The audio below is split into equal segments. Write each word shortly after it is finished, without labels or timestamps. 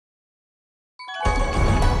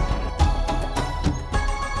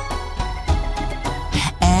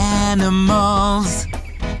Animals,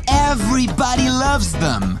 everybody loves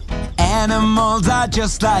them. Animals are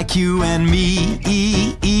just like you and me.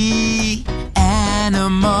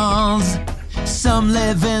 Animals, some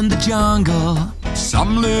live in the jungle,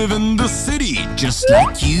 some live in the city, just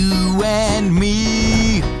like you and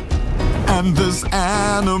me. And this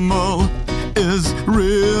animal is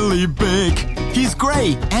really big. He's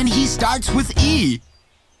gray and he starts with E.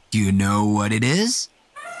 Do you know what it is?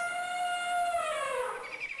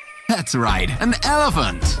 That's right, an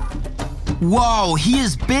elephant. Whoa, he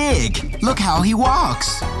is big. Look how he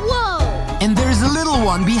walks. Whoa! And there's a little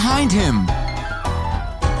one behind him.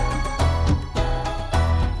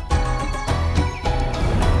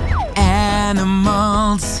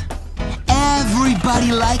 Animals,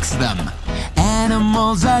 everybody likes them.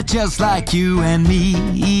 Animals are just like you and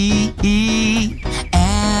me.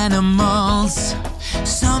 Animals,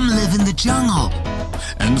 some live in the jungle,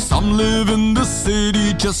 and some live in the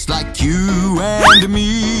city just like you and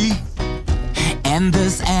me. And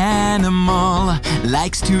this animal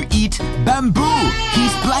likes to eat bamboo.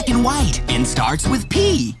 He's black and white and starts with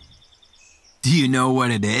P. Do you know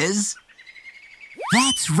what it is?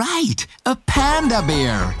 That's right, a panda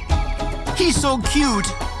bear. He's so cute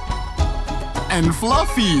and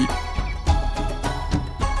fluffy.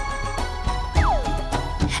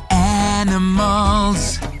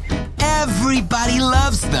 Animals, everybody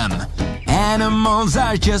loves them. Animals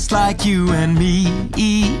are just like you and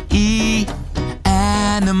me.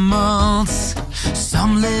 Animals,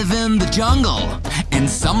 some live in the jungle, and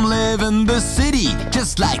some live in the city,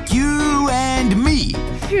 just like you and me.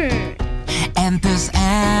 And this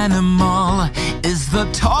animal is the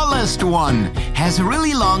tallest one, has a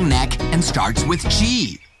really long neck and starts with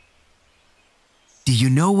G. Do you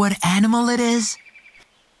know what animal it is?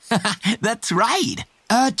 That's right,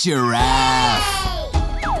 a giraffe.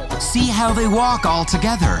 See how they walk all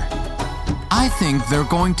together. I think they're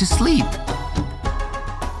going to sleep.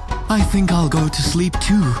 I think I'll go to sleep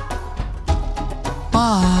too.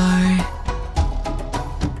 Bye.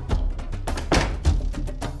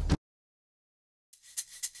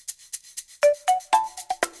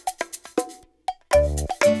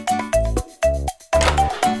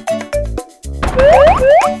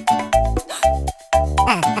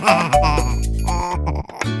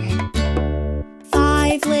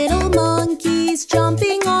 Five little monkeys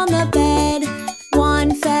jumping on the bed.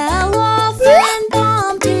 One fell off and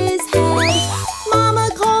bumped his head. Mama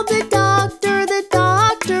called the doctor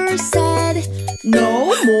said,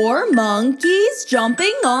 no more monkeys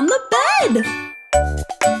jumping on the bed.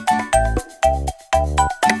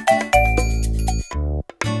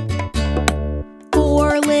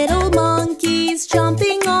 Four little monkeys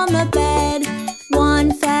jumping on the bed.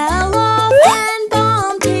 One fell off and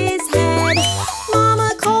bumped his head.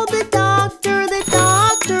 Mama called the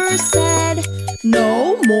doctor said,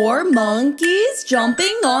 no more monkeys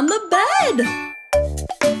jumping on the bed.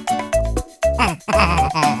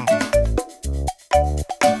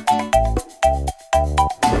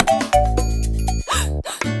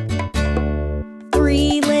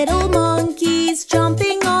 Three little monkeys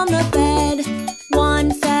jumping on the bed.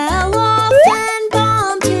 One fell off and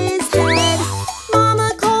bumped his head.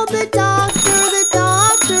 Mama called the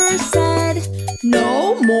doctor said,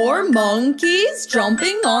 no more monkeys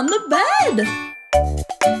jumping on the bed.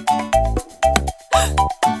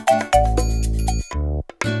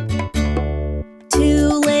 Two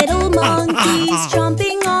little monkeys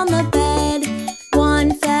jumping on the bed.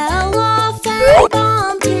 One fell off and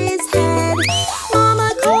bumped his head.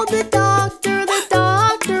 Mama called the doctor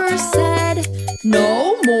said,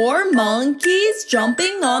 no more monkeys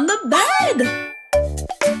jumping on the bed.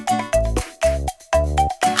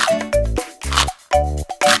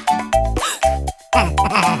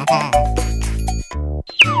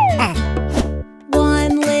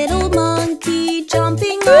 One little monkey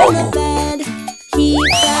jumping on the bed. He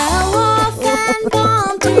fell off and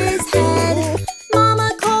bumped his head.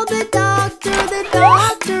 Mama called the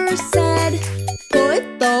doctor said,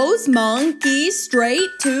 put those monkeys straight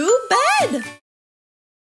to bed.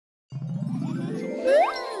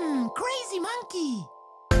 Crazy monkey.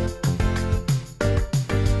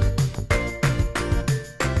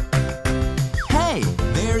 Hey,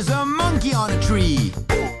 there's a monkey on a tree.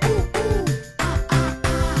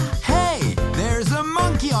 Hey, there's a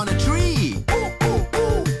monkey on a tree.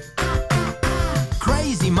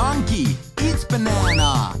 Crazy monkey eats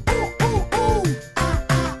banana.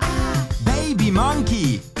 Baby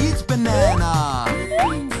monkey eats banana.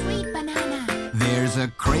 Sweet banana. There's a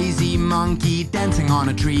crazy monkey dancing on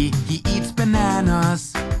a tree. He eats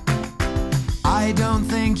bananas. I don't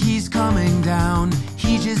think he's coming down.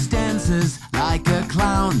 He just dances like like a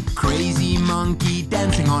clown. Crazy monkey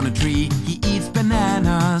dancing on a tree. He eats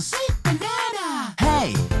bananas. Eat banana.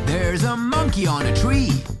 Hey, there's a monkey on a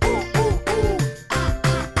tree. Ooh, ooh, ooh. Ah,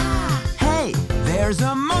 ah, ah. Hey, there's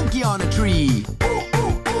a monkey on a tree. Ooh,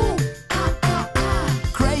 ooh, ooh. Ah, ah, ah.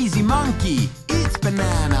 Crazy monkey eats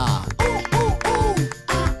banana. Ooh, ooh, ooh.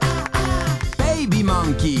 Ah, ah, ah. Baby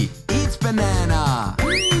monkey eats banana.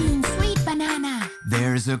 Sweet banana.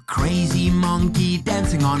 There's a crazy monkey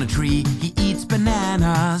dancing on a tree. He eats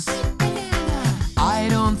bananas. Eat banana. I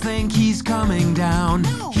don't think he's coming down.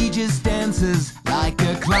 No. He just dances like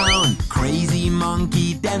a clown. Crazy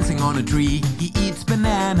monkey dancing on a tree. He eats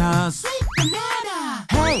bananas. Sweet banana.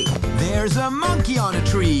 Hey, there's a monkey on a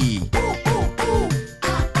tree. Ooh, ooh, ooh.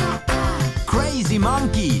 Ah, ah, ah. Crazy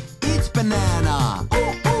monkey eats banana.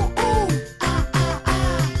 Ooh, ooh, ooh. Ah, ah,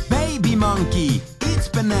 ah. Baby monkey eats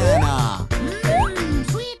banana.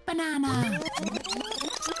 Sweet banana.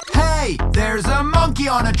 Hey, there's a monkey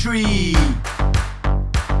on a tree.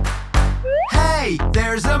 Hey,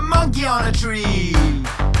 there's a monkey on a tree.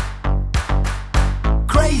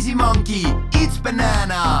 Crazy monkey eats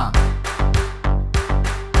banana.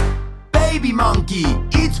 Baby monkey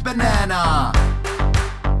eats banana.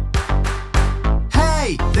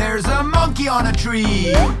 Hey, there's a monkey on a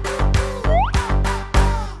tree.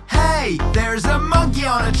 Hey, there's a monkey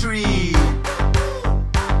on a tree.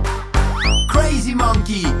 Crazy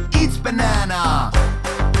monkey eats banana.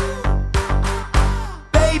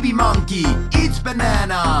 Baby monkey eats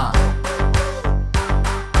banana.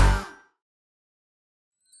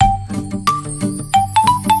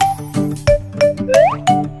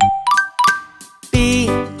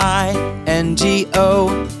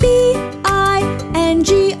 B-I-N-G-O. B-I-N-G-O.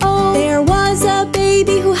 There was a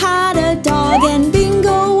baby who had a dog, and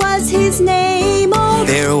Bingo was his name. Oh,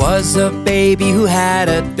 There was a baby who had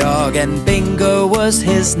a dog, and Bingo was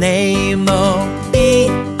his name. Oh,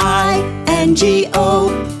 B-I-N-G-O.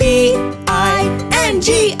 B-I-N-G-O.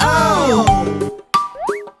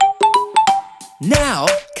 now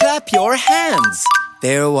clap your hands.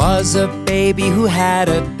 There was a baby who had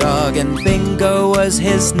a dog, and Bingo was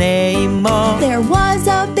his name. Oh, There was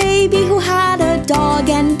a baby who had a dog,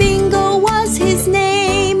 and Bingo was his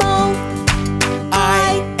name. Oh,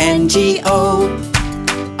 I-N-G-O.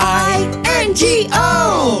 I-N-G-O.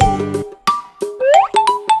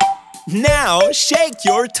 Now shake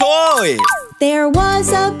your toy. There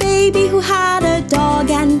was a baby who had a dog,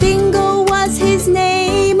 and Bingo was his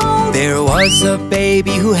name. Oh, There was a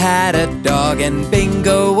baby who had a dog, and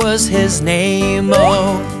Bingo was his name.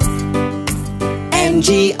 Oh,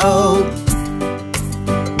 N-G-O.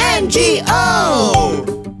 N-G-O.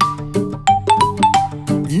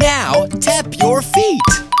 now tap your feet.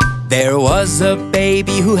 There was a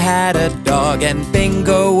baby who had a dog, and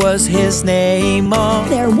Bingo was his name. Oh,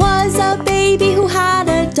 There was a baby who had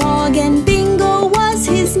a dog, and Bingo was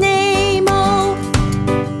his name. Oh,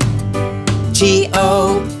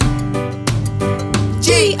 G-O.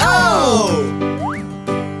 G-O.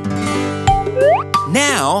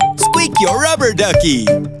 Now squeak your rubber ducky.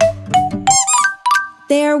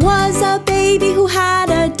 There was a baby who had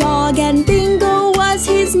a dog, and Bingo was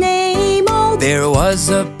his name. Oh, There was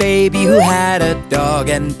a baby who had a dog,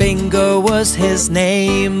 and Bingo was his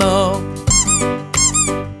name. Oh,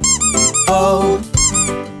 oh,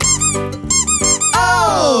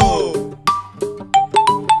 oh.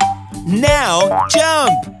 now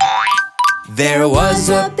jump. There was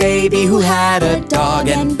a baby who had a dog,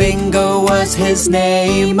 and Bingo was his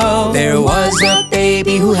name. Oh, there was a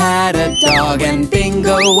baby who had a dog, and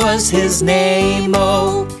Bingo was his name.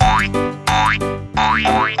 Oh,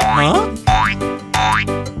 huh?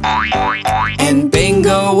 And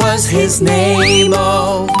Bingo was his name.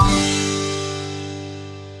 Oh.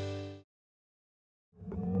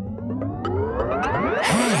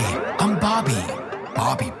 Hey, I'm Bobby.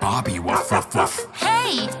 Bobby, woof, woof, woof.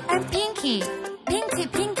 Hey, I'm Pinky. Pinky,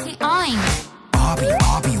 oink. Bobby,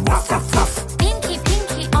 woof, woof, woof. Pinky,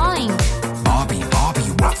 oink. Bobby,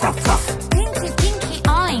 woof, woof, woof. Pinky,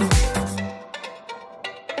 oink.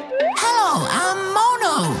 Hello, I'm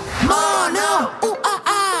Mono. Mono. Ooh, ah,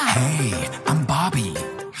 ah. Hey, I'm Bobby.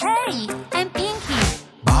 Hey, I'm Pinky.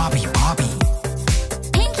 Bobby.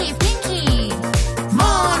 Pinky.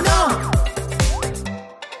 Mono.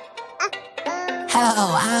 Hello,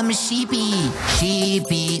 I'm Sheepy.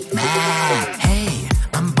 Sheepy man. Hey,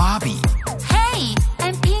 I'm Bobby. Hey,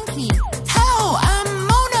 I'm Pinky. Hello, I'm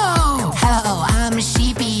Mono. Hello, I'm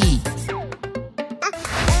Sheepy.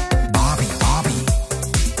 Bobby.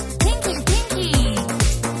 Pinky.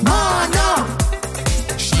 Mono.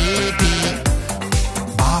 Sheepy.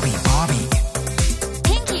 Bobby.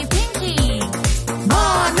 Pinky.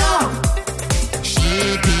 Mono.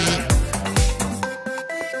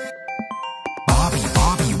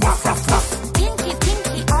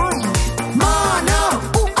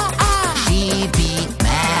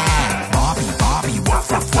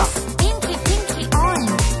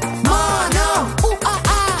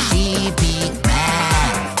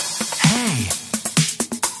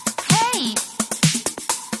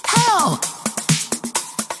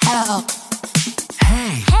 hello.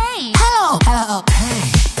 Hey. Hey. Hello. Hello. Hey,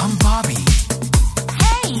 I'm Bobby.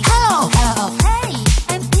 Hey. Hello. Hello. Hey.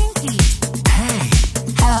 I'm Pinky. Hey.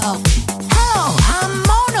 Hello. Hello. I'm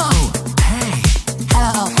Mono. Hey.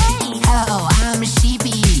 Hello. Hey. Hello. I'm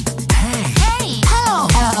Sheepy. Hey. Hey. Hello.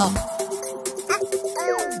 Hello.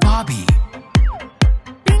 Bobby.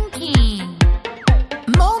 Pinky.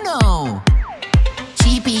 Mono.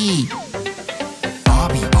 Sheepy.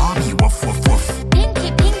 Bobby, Bobby, woof, woof, woof. Pinky,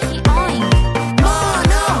 Pinky, oink.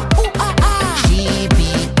 Mono. Ooh ah ah.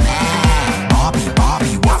 Sheepy. Bang. Bobby,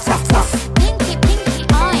 Bobby, woof, woof, woof. Pinky, Pinky,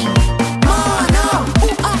 oink. Mono.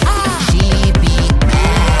 Ooh ah ah. Sheepy.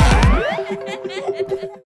 Bang.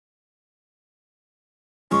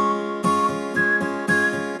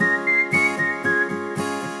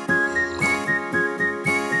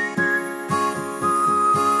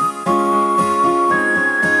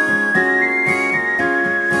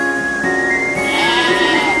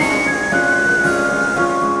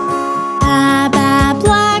 Baa,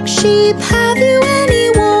 black sheep, have you any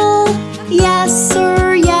wool? Yes,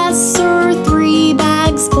 sir, 3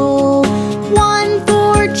 bags full. 1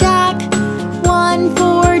 for Jack, 1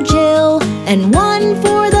 for Jill, and 1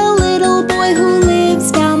 for the little boy who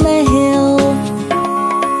lives down the hill.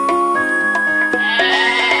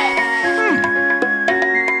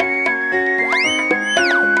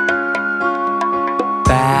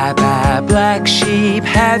 Baa, baa, black sheep,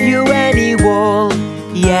 have you any wool?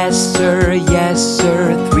 Yes, sir,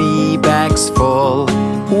 3 bags full.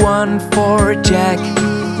 1 for Jack,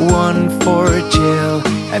 1 for Jill,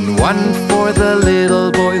 and 1 for the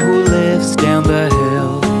little boy who lives down the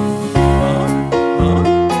hill.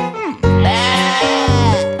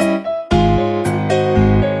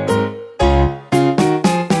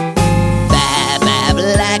 Baa, baa,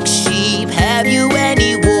 black sheep, have you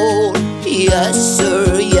any wool? Yes, sir,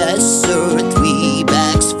 3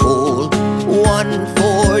 bags full. 1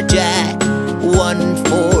 for Jack, 1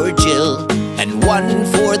 for Jill, and 1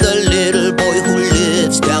 for the little boy who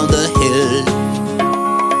lives down the hill.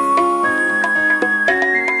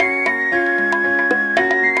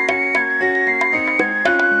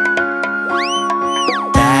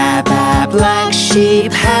 Baa, baa, black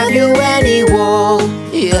sheep, have you any wool?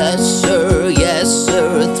 Yes, sir,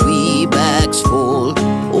 3 bags full.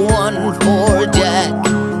 1 for Jack,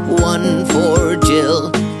 1 for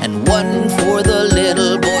Jill, and 1 for